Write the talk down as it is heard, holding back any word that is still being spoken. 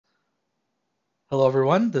Hello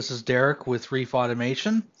everyone, this is Derek with Reef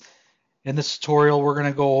Automation. In this tutorial we're going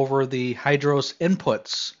to go over the HYDROS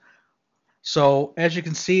inputs. So as you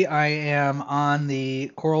can see, I am on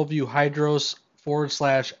the CoralVue HYDROS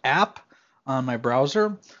 /app on my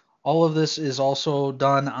browser. All of this is also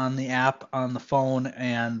done on the app on the phone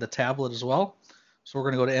and the tablet as well. So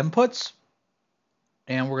we're going to go to inputs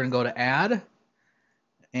and we're going to go to add,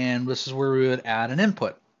 and this is where we would add an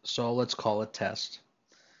input. So let's call it test.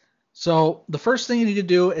 So the first thing you need to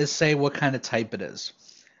do is say what kind of type it is.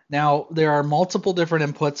 Now, there are multiple different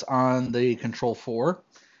inputs on the Control 4.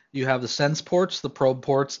 You have the sense ports, the probe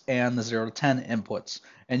ports, and the 0 to 10 inputs,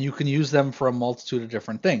 and you can use them for a multitude of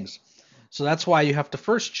different things. So that's why you have to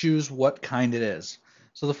first choose what kind it is.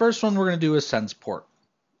 So the first one we're going to do is sense port.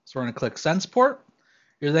 So we're going to click sense port.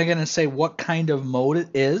 You're then going to say what kind of mode it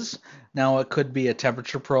is. Now, it could be a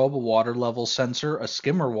temperature probe, a water level sensor, a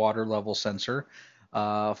skimmer water level sensor,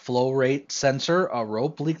 flow rate sensor, a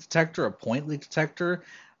rope leak detector, a point leak detector.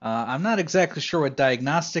 I'm not exactly sure what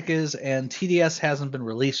diagnostic is, and TDS hasn't been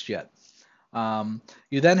released yet.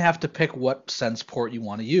 You then have to pick what sense port you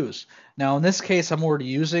want to use. Now, in this case, I'm already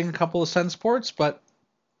using a couple of sense ports, but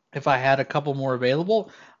if I had a couple more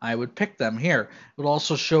available, I would pick them here. It would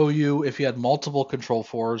also show you if you had multiple Control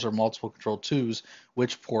 4s or multiple Control 2s,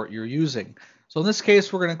 which port you're using. So in this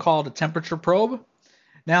case, we're going to call it a temperature probe.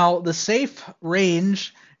 Now, the safe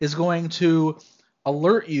range is going to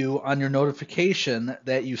alert you on your notification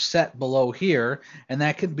that you set below here, and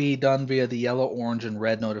that can be done via the yellow, orange, and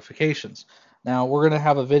red notifications. Now, we're going to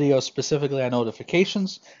have a video specifically on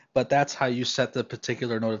notifications, but that's how you set the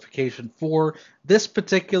particular notification for this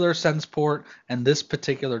particular sense port and this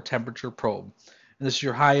particular temperature probe. And this is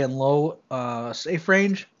your high and low safe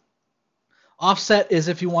range. Offset is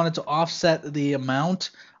if you wanted to offset the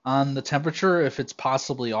amount on the temperature, if it's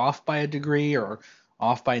possibly off by a degree or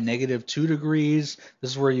off by -2 degrees. This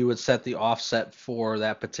is where you would set the offset for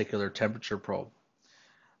that particular temperature probe.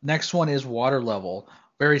 Next one is water level.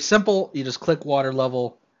 Very simple. You just click water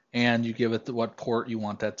level and you give it what port you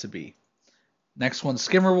want that to be. Next one,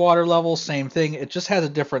 skimmer water level, same thing. It just has a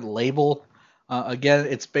different label. Again,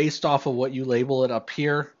 it's based off of what you label it up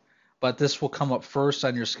here, but this will come up first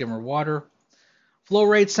on your skimmer water. Flow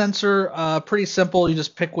rate sensor, pretty simple. You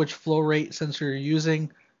just pick which flow rate sensor you're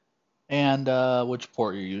using and which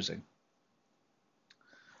port you're using.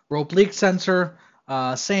 Rope leak sensor,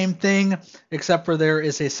 same thing, except for there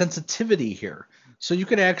is a sensitivity here. So you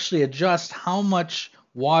could actually adjust how much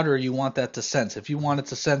water you want that to sense. If you want it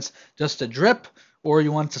to sense just a drip or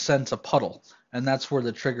you want it to sense a puddle. And that's where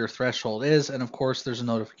the trigger threshold is. And of course, there's a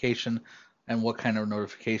notification and what kind of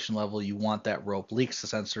notification level you want that rope leak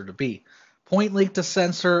sensor to be. Point leak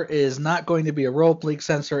sensor is not going to be a rope leak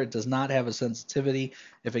sensor. It does not have a sensitivity.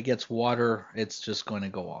 If it gets water, it's just going to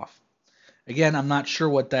go off. Again, I'm not sure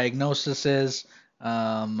what diagnosis is.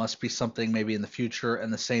 Must be something maybe in the future.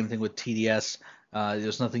 And the same thing with TDS.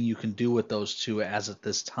 There's nothing you can do with those two as at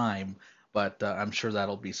this time, but I'm sure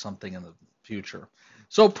that'll be something in the future.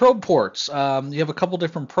 So probe ports. You have a couple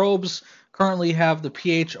different probes. Currently you have the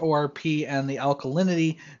pH, ORP, and the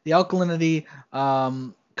alkalinity. The alkalinity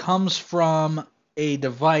comes from a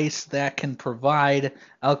device that can provide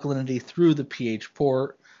alkalinity through the pH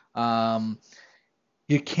port.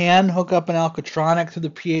 You can hook up an Alkatronic through the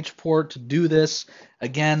pH port to do this.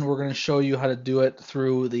 Again, we're going to show you how to do it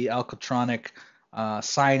through the Alkatronic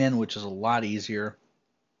sign-in, which is a lot easier.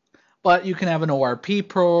 But you can have an ORP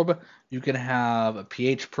probe, you can have a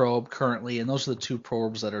pH probe currently, and those are the two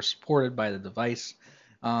probes that are supported by the device.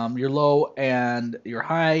 Your low and your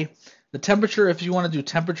high. The temperature, if you want to do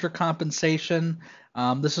temperature compensation,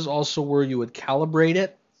 this is also where you would calibrate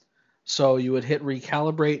it. So you would hit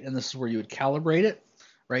recalibrate, and this is where you would calibrate it,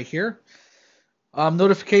 right here.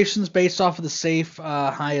 Notifications based off of the safe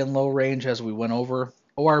high and low range as we went over.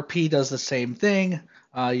 ORP does the same thing.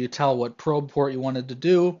 You tell what probe port you wanted to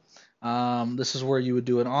do. This is where you would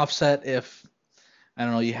do an offset if, I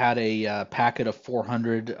don't know, you had a packet of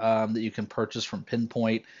 400 that you can purchase from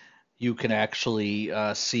Pinpoint. You can actually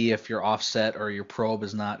see if your offset or your probe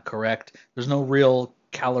is not correct. There's no real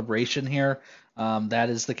calibration here. That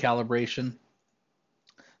is the calibration.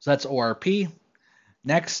 So that's ORP.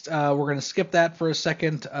 Next, we're going to skip that for a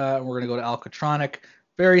second. We're going to go to Alkatronic.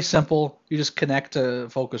 Very simple. You just connect to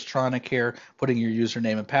Focustronic here, putting your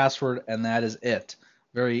username and password, and that is it.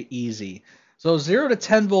 Very easy. So 0 to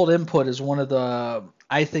 10 volt input is one of the,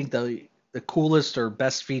 I think, the coolest or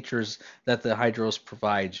best features that the HYDROS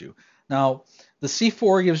provides you. Now, the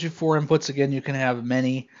C4 gives you 4 inputs. Again, you can have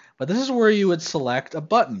many, but this is where you would select a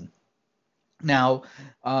button. Now,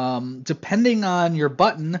 depending on your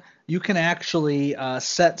button, you can actually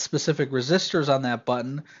set specific resistors on that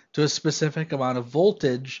button to a specific amount of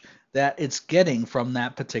voltage that it's getting from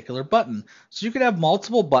that particular button. So you could have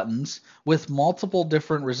multiple buttons with multiple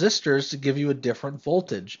different resistors to give you a different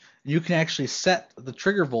voltage. You can actually set the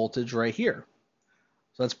trigger voltage right here.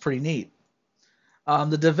 So that's pretty neat.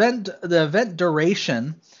 The event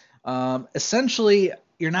duration, essentially,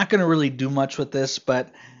 you're not going to really do much with this, but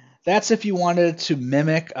that's if you wanted to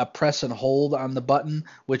mimic a press and hold on the button,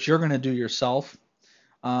 which you're going to do yourself.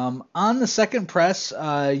 On the second press,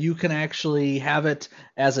 you can actually have it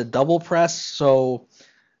as a double press. So,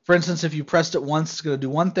 for instance, if you pressed it once, it's going to do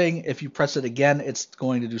one thing. If you press it again, it's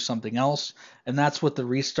going to do something else. And that's what the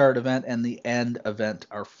restart event and the end event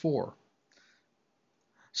are for.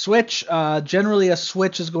 Switch, generally a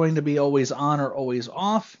switch is going to be always on or always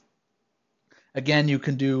off. Again, you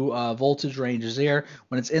can do voltage ranges there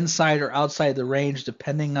when it's inside or outside the range,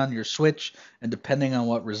 depending on your switch and depending on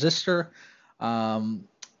what resistor.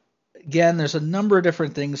 Again, there's a number of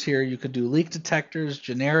different things here. You could do leak detectors,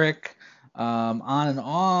 generic, on and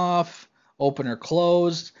off, open or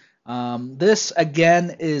closed. This,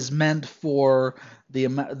 again, is meant for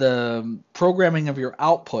the programming of your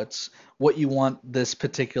outputs, what you want this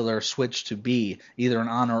particular switch to be, either an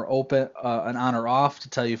on or open, an on or off to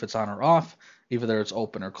tell you if it's on or off, either it's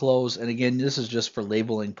open or closed. And again, this is just for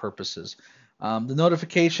labeling purposes. The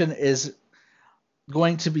notification is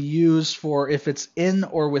going to be used for if it's in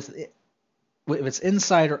or if it's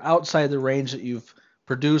inside or outside the range that you've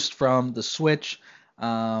produced from the switch.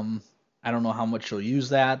 I don't know how much you'll use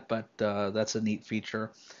that, but that's a neat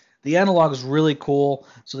feature. The analog is really cool.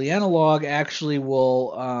 So the analog actually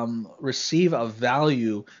will receive a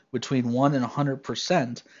value between 1 and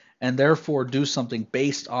 100%, and therefore do something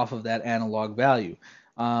based off of that analog value.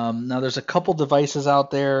 Now there's a couple devices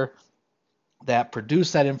out there that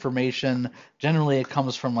produce that information. Generally, it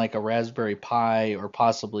comes from like a Raspberry Pi or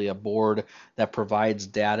possibly a board that provides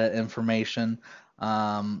data information.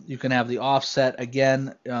 You can have the offset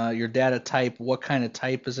again, your data type. What kind of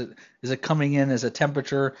type is it? Is it coming in as a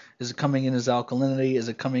temperature? Is it coming in as alkalinity? Is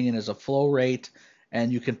it coming in as a flow rate?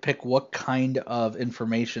 And you can pick what kind of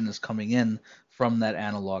information is coming in from that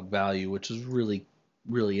analog value, which is really,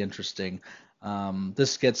 really interesting.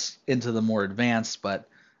 This gets into the more advanced, but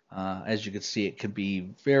as you can see, it can be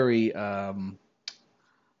very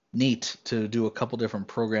neat to do a couple different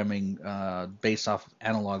programming based off of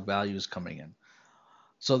analog values coming in.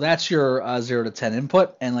 So that's your 0 to 10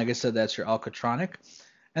 input, and like I said, that's your Alkatronic.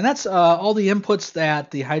 And that's all the inputs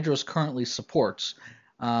that the HYDROS currently supports.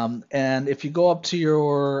 And if you go up to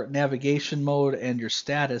your navigation mode and your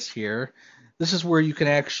status here, this is where you can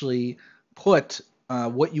actually put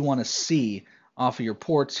what you want to see off of your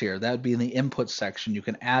ports here. That would be in the input section. You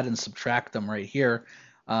can add and subtract them right here.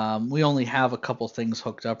 We only have a couple things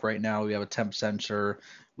hooked up right now. We have a temp sensor.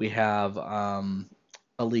 We have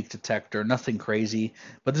a leak detector, nothing crazy,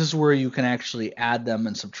 but this is where you can actually add them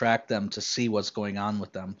and subtract them to see what's going on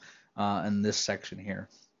with them in this section here.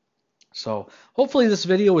 So hopefully this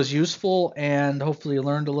video was useful, and hopefully you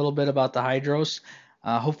learned a little bit about the HYDROS.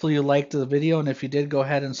 Hopefully you liked the video, and if you did, go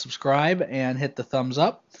ahead and subscribe and hit the thumbs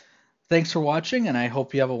up. Thanks for watching, and I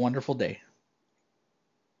hope you have a wonderful day.